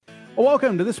Well,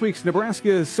 welcome to this week's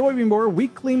Nebraska Soybean Board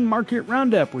Weekly Market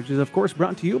Roundup, which is, of course,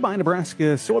 brought to you by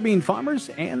Nebraska soybean farmers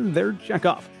and their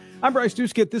checkoff. I'm Bryce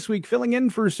Duskett, this week filling in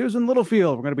for Susan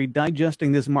Littlefield. We're going to be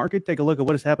digesting this market, take a look at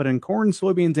what has happened in corn,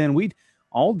 soybeans, and wheat,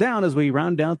 all down as we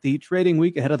round out the trading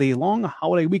week ahead of the long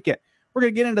holiday weekend. We're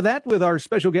going to get into that with our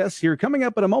special guests here coming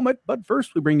up in a moment, but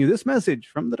first we bring you this message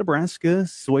from the Nebraska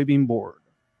Soybean Board.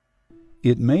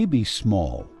 It may be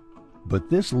small,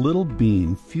 but this little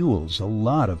bean fuels a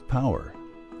lot of power.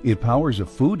 It powers a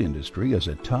food industry as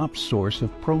a top source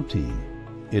of protein.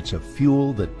 It's a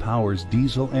fuel that powers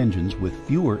diesel engines with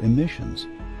fewer emissions.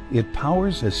 It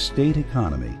powers a state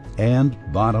economy and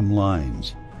bottom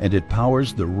lines. And it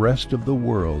powers the rest of the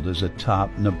world as a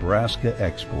top Nebraska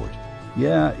export.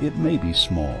 Yeah, it may be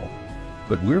small,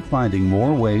 but we're finding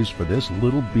more ways for this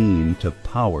little bean to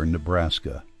power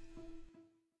Nebraska.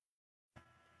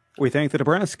 We thank the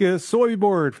Nebraska Soybean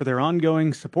Board for their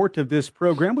ongoing support of this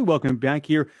program. We welcome back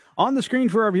here on the screen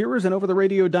for our viewers and over the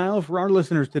radio dial for our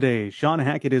listeners today. Shawn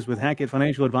Hackett is with Hackett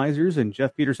Financial Advisors, and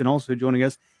Jeff Peterson also joining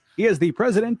us. He is the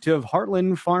president of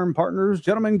Heartland Farm Partners.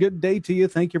 Gentlemen, good day to you.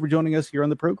 Thank you for joining us here on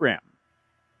the program.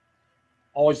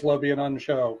 Always love being on the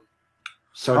show.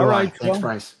 So do I. Thanks,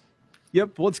 Bryce.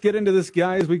 Yep, let's get into this,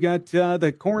 guys. We got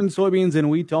the corn, soybeans, and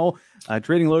wheat all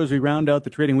trading low as we round out the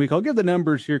trading week. I'll give the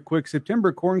numbers here quick.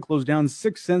 September corn closed down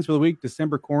 6 cents for the week.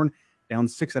 December corn down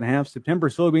 6.5. September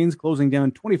soybeans closing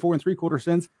down 24 3/4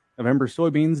 cents. November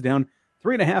soybeans down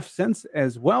 3.5 cents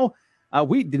as well.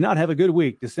 Wheat did not have a good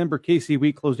week. December KC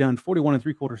wheat closed down 41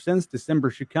 3/4 cents. December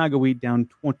Chicago wheat down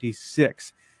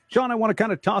 26. Shawn, I want to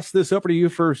kind of toss this over to you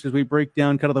first as we break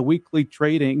down kind of the weekly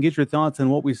trade and get your thoughts on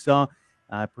what we saw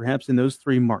perhaps in those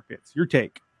three markets. Your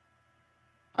take.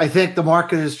 I think the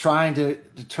market is trying to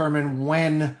determine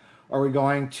when are we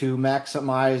going to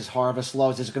maximize harvest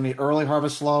lows. Is it going to be early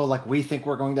harvest low like we think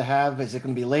we're going to have? Is it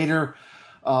going to be later?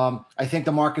 I think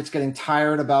the market's getting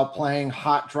tired about playing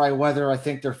hot, dry weather. I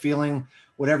think they're feeling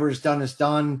whatever is done.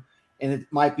 And it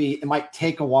might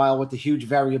take a while with the huge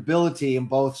variability in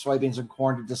both soybeans and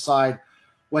corn to decide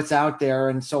what's out there.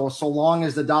 And so long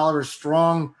as the dollar is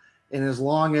strong and as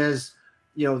long as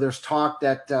there's talk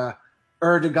that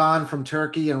Erdogan from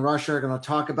Turkey and Russia are going to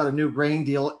talk about a new grain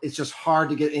deal, it's just hard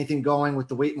to get anything going with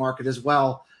the wheat market as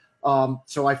well.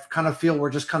 So I kind of feel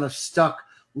we're just kind of stuck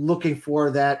looking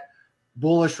for that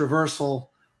bullish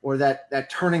reversal or that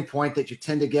turning point that you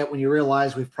tend to get when you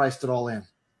realize we've priced it all in.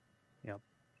 Yeah.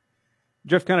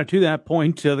 Jeff, kind of to that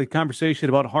point, the conversation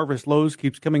about harvest lows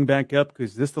keeps coming back up.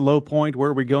 Is this the low point?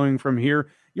 Where are we going from here?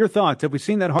 Your thoughts? Have we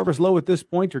seen that harvest low at this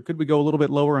point, or could we go a little bit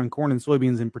lower on corn and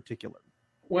soybeans in particular?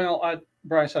 Well,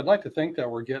 Bryce, I'd like to think that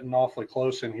we're getting awfully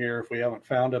close in here if we haven't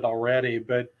found it already.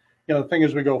 But, the thing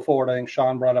as we go forward, I think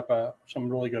Shawn brought up some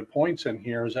really good points in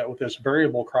here, is that with this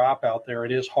variable crop out there,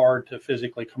 it is hard to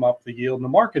physically come up with a yield. And the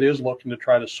market is looking to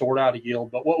try to sort out a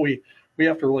yield. But what we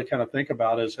have to really kind of think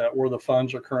about is that where the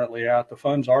funds are currently at. The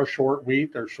funds are short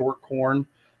wheat, they're short corn.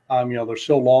 They're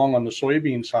still long on the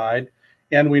soybean side.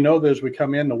 And we know that as we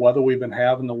come in, the weather we've been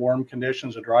having, the warm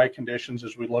conditions, the dry conditions,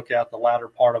 as we look at the latter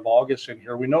part of August in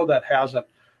here, we know that hasn't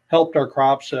helped our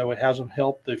crops. So it hasn't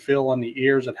helped the fill on the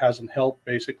ears. It hasn't helped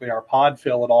basically our pod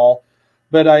fill at all.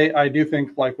 But I do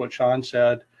think, like what Shawn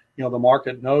said, the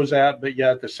market knows that. But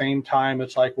yet at the same time,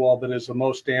 it's like, well, but has the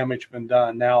most damage been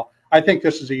done? Now, I think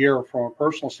this is a year from a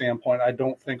personal standpoint. I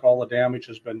don't think all the damage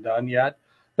has been done yet.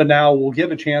 But now we'll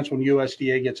get a chance when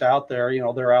USDA gets out there.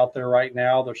 They're out there right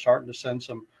now. They're starting to send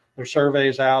their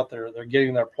surveys out. They're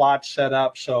getting their plots set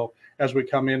up. So as we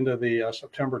come into the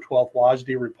September 12th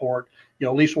WASDE report,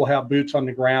 at least we'll have boots on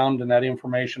the ground and that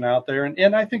information out there.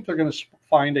 And I think they're going to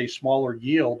find a smaller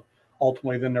yield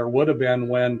ultimately than there would have been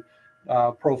when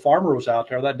Pro Farmer was out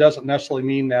there. That doesn't necessarily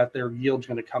mean that their yield's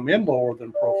going to come in lower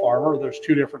than Pro Farmer. There's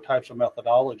two different types of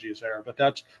methodologies there. But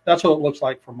that's what it looks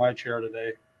like from my chair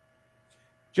today.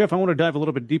 Jeff, I want to dive a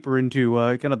little bit deeper into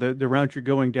kind of the route you're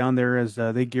going down there as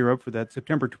they gear up for that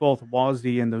September 12th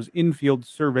WASDE and those infield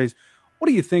surveys. What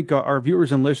do you think our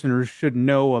viewers and listeners should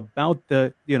know about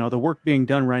the work being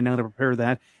done right now to prepare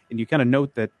that? And you kind of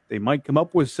note that they might come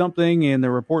up with something and the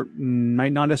report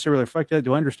might not necessarily reflect that.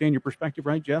 Do I understand your perspective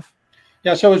right, Jeff?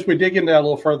 Yeah, so as we dig into that a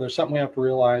little further, something we have to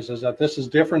realize is that this is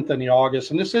different than the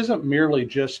August, and this isn't merely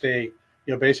just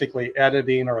basically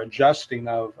editing or adjusting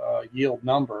of yield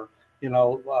number.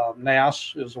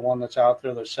 NAS is the one that's out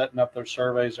there. They're setting up their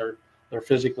surveys. They're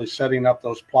physically setting up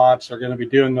those plots. They're going to be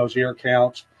doing those ear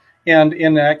counts. And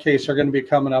in that case, they're going to be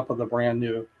coming up with a brand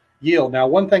new yield. Now,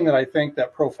 one thing that I think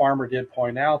that Pro Farmer did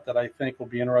point out that I think will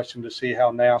be interesting to see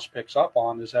how NAS picks up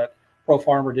on is that Pro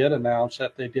Farmer did announce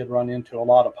that they did run into a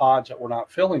lot of pods that were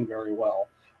not filling very well.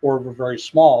 or very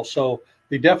small. So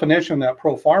the definition that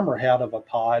Pro Farmer had of a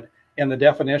pod and the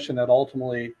definition that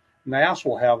ultimately NASS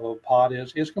will have of a pod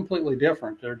is completely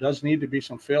different. There does need to be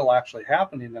some fill actually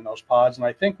happening in those pods. And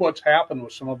I think what's happened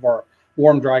with some of our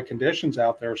warm, dry conditions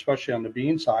out there, especially on the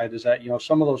bean side, is that,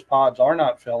 some of those pods are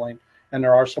not filling, and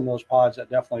there are some of those pods that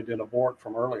definitely did abort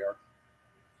from earlier.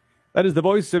 That is the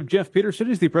voice of Jeff Peterson.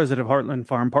 He's the president of Heartland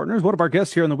Farm Partners. One of our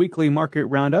guests here on the weekly market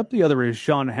roundup. The other is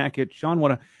Shawn Hackett. Shawn,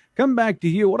 want to come back to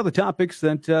you. One of the topics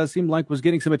that seemed like was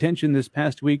getting some attention this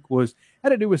past week had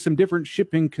to do with some different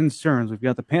shipping concerns. We've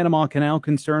got the Panama Canal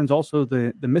concerns, also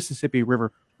the Mississippi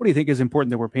River. What do you think is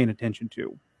important that we're paying attention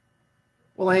to?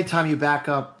 Well, anytime you back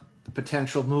up the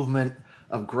potential movement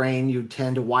of grain, you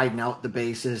tend to widen out the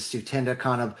basis. You tend to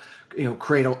kind of,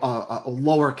 create a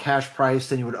lower cash price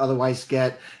than you would otherwise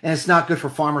get. And it's not good for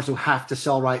farmers who have to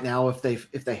sell right now if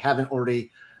they haven't already,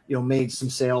 made some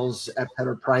sales at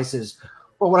better prices.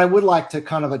 But what I would like to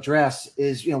kind of address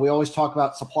is, we always talk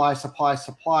about supply,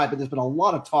 but there's been a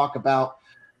lot of talk about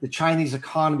the Chinese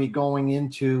economy going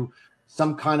into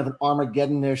some kind of an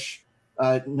Armageddon-ish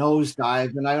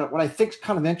nosedive. And what I think is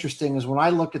kind of interesting is when I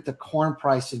look at the corn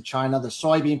price in China, the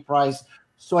soybean price,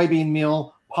 soybean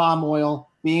meal, palm oil,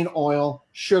 bean oil,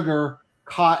 sugar,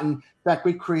 cotton. In fact,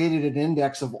 we created an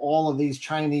index of all of these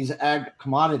Chinese ag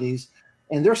commodities,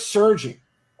 and they're surging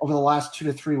over the last 2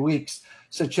 to 3 weeks,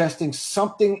 suggesting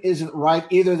something isn't right,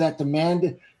 either that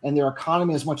demand and their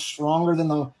economy is much stronger than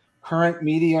the current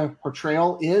media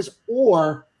portrayal is,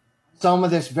 or some of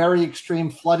this very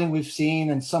extreme flooding we've seen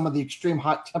and some of the extreme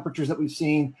hot temperatures that we've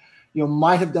seen,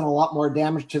 might have done a lot more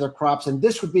damage to their crops. And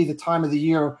this would be the time of the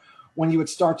year when you would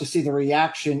start to see the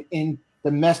reaction in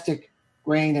domestic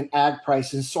grain and ag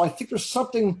prices. So I think there's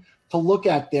something to look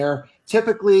at there.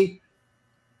 Typically,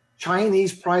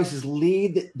 Chinese prices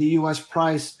lead the U.S.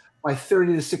 price by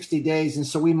 30 to 60 days. And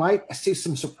so we might see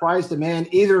some surprise demand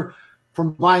either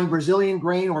from buying Brazilian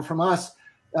grain or from us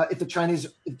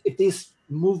if this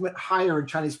movement higher in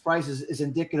Chinese prices is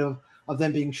indicative of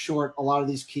them being short a lot of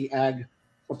these key ag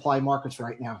supply markets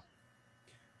right now.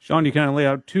 Shawn, you kind of lay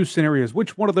out two scenarios.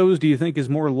 Which one of those do you think is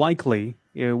more likely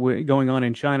going on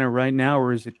in China right now,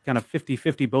 or is it kind of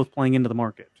 50-50 both playing into the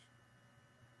market?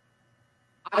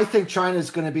 I think China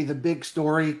is going to be the big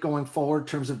story going forward in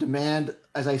terms of demand.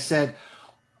 As I said,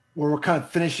 we're kind of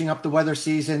finishing up the weather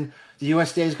season. The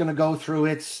USDA is going to go through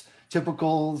its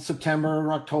typical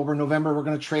September, October, November. We're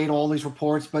going to trade all these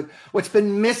reports. But what's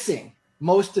been missing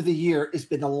most of the year has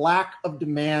been the lack of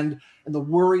demand and the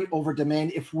worry over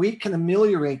demand. If we can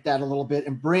ameliorate that a little bit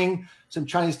and bring some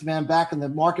Chinese demand back, and the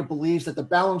market believes that the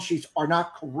balance sheets are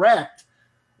not correct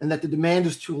and that the demand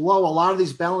is too low, a lot of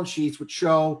these balance sheets would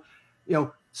show,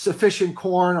 sufficient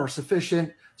corn or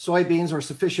sufficient soybeans or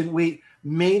sufficient wheat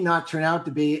may not turn out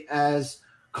to be as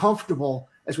comfortable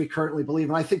as we currently believe.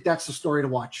 And I think that's the story to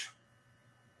watch.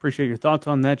 Appreciate your thoughts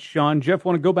on that, Shawn. Jeff,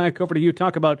 want to go back over to you,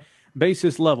 talk about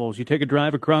basis levels. You take a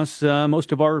drive across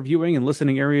most of our viewing and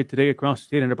listening area today across the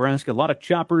state of Nebraska. A lot of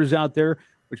choppers out there,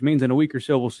 which means in a week or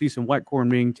so we'll see some wet corn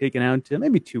being taken out.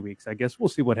 Maybe 2 weeks, I guess. We'll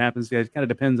see what happens. It kind of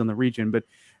depends on the region. But,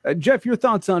 Jeff, your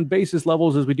thoughts on basis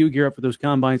levels as we do gear up for those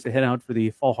combines to head out for the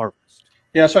fall harvest?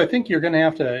 Yeah, so I think you're going to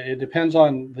have to, it depends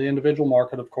on the individual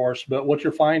market, of course, but what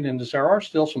you're finding is there are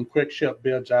still some quick ship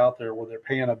bids out there where they're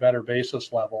paying a better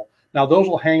basis level. Now, those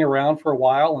will hang around for a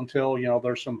while until,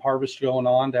 there's some harvest going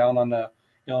on down on the,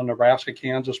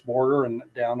 Nebraska-Kansas border and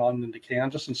down on into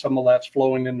Kansas, and some of that's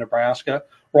flowing in Nebraska.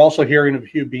 We're also hearing of a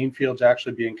few bean fields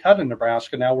actually being cut in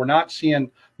Nebraska. Now, we're not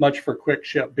seeing much for quick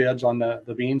ship bids on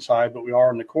the bean side, but we are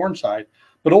on the corn side.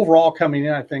 But overall coming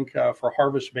in, I think for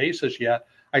harvest basis yet,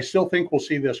 I still think we'll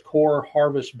see this core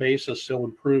harvest basis still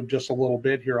improve just a little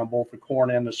bit here on both the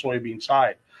corn and the soybean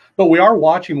side. But we are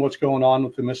watching what's going on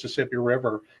with the Mississippi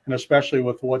River, and especially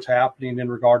with what's happening in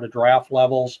regard to draft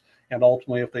levels and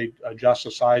ultimately if they adjust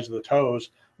the size of the tows.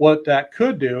 What that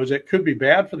could do is it could be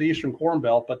bad for the Eastern Corn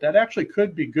Belt, but that actually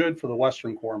could be good for the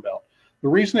Western Corn Belt. The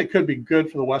reason it could be good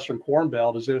for the Western Corn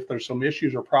Belt is if there's some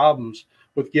issues or problems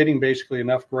with getting basically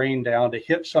enough grain down to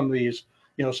hit some of these,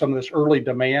 some of this early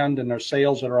demand and their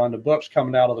sales that are on the books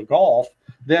coming out of the Gulf,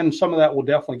 then some of that will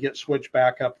definitely get switched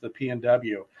back up to the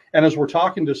PNW. And as we're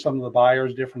talking to some of the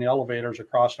buyers, different elevators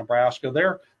across Nebraska,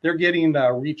 they're getting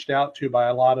reached out to by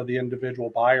a lot of the individual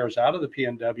buyers out of the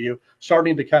PNW,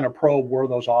 starting to kind of probe where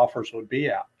those offers would be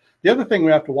at. The other thing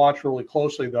we have to watch really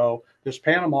closely, though, this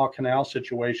Panama Canal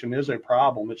situation is a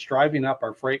problem. It's driving up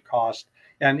our freight cost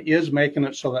and is making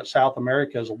it so that South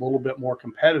America is a little bit more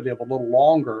competitive, a little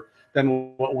longer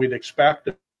than what we'd expect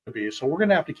it to be. So we're going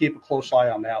to have to keep a close eye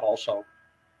on that also.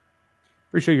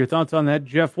 Appreciate your thoughts on that,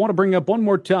 Jeff. Want to bring up one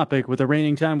more topic with the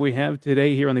reigning time we have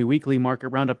today here on the weekly market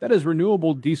roundup. That is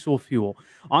renewable diesel fuel.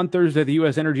 On Thursday, the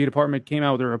U.S. Energy Department came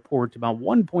out with a report about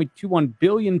 1.21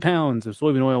 billion pounds of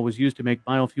soybean oil was used to make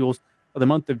biofuels for the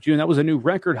month of June. That was a new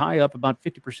record high, up about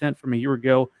 50% from a year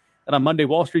ago. And on Monday,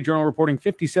 Wall Street Journal reporting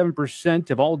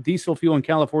 57% of all diesel fuel in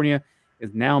California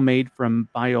is now made from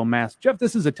biomass. Jeff,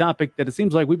 this is a topic that it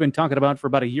seems like we've been talking about for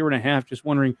about a year and a half. Just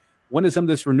wondering, when is some of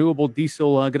this renewable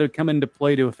diesel going to come into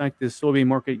play to affect this soybean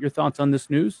market? Your thoughts on this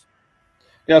news?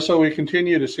 Yeah, so we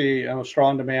continue to see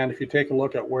strong demand. If you take a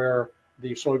look at where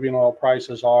the soybean oil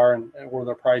prices are and where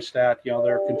they're priced at,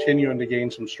 they're continuing to gain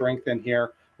some strength in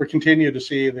here. We continue to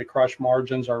see the crush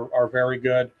margins are very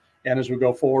good. And as we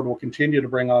go forward, we'll continue to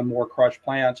bring on more crush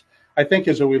plants. I think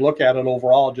as we look at it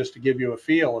overall, just to give you a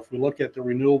feel, if we look at the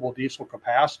renewable diesel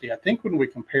capacity, I think when we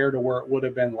compare to where it would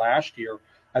have been last year,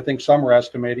 I think some are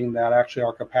estimating that actually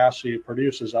our capacity to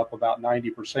produce is up about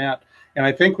 90%. And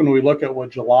I think when we look at what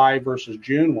July versus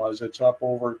June was, it's up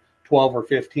over 12 or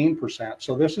 15%.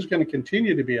 So this is going to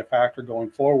continue to be a factor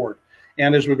going forward.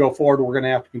 And as we go forward, we're going to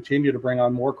have to continue to bring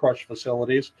on more crush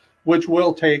facilities, which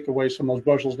will take away some of those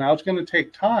bushels. Now, it's going to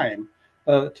take time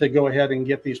to go ahead and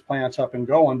get these plants up and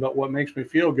going. But what makes me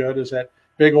feel good is that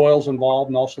big oil's involved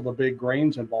and also the big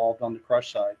grains involved on the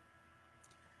crush side.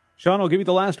 Shawn, I'll give you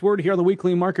the last word here on the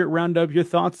weekly market roundup. Your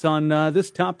thoughts on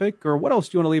this topic, or what else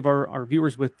do you want to leave our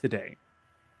viewers with today?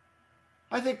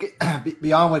 I think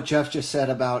beyond what Jeff just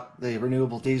said about the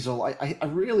renewable diesel, I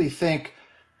really think,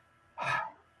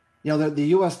 the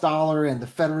U.S. dollar and the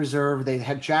Federal Reserve, they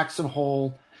had Jackson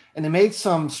Hole, and they made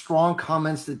some strong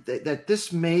comments that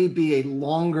this may be a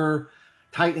longer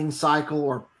tightening cycle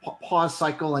or pause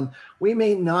cycle, and we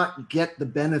may not get the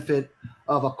benefit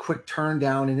of a quick turn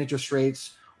down in interest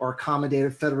rates or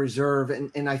accommodative Federal Reserve.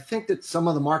 And I think that some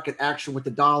of the market action with the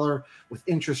dollar, with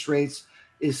interest rates,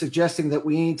 is suggesting that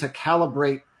we need to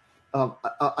calibrate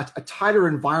a tighter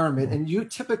environment.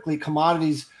 And typically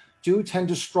commodities do tend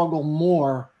to struggle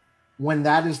more when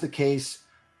that is the case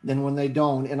than when they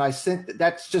don't. And I think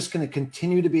that's just going to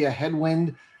continue to be a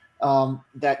headwind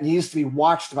that needs to be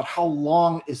watched about how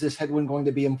long is this headwind going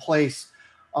to be in place,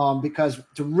 because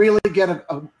to really get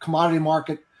a commodity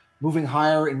market moving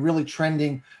higher and really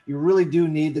trending, you really do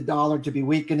need the dollar to be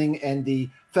weakening and the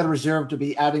Federal Reserve to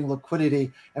be adding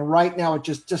liquidity. And right now, it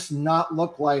just does not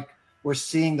look like we're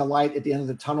seeing the light at the end of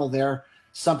the tunnel there.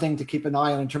 Something to keep an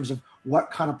eye on in terms of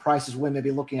what kind of prices we may be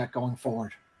looking at going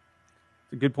forward.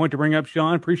 It's a good point to bring up,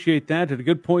 Shawn. Appreciate that. It's a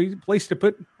good place to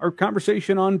put our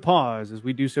conversation on pause as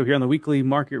we do so here on the weekly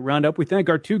market roundup. We thank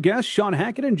our two guests, Shawn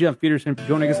Hackett and Jeff Peterson, for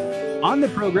joining us on the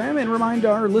program, and remind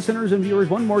our listeners and viewers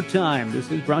one more time, this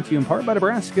is brought to you in part by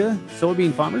Nebraska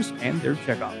Soybean Farmers and their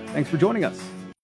checkoff. Thanks for joining us.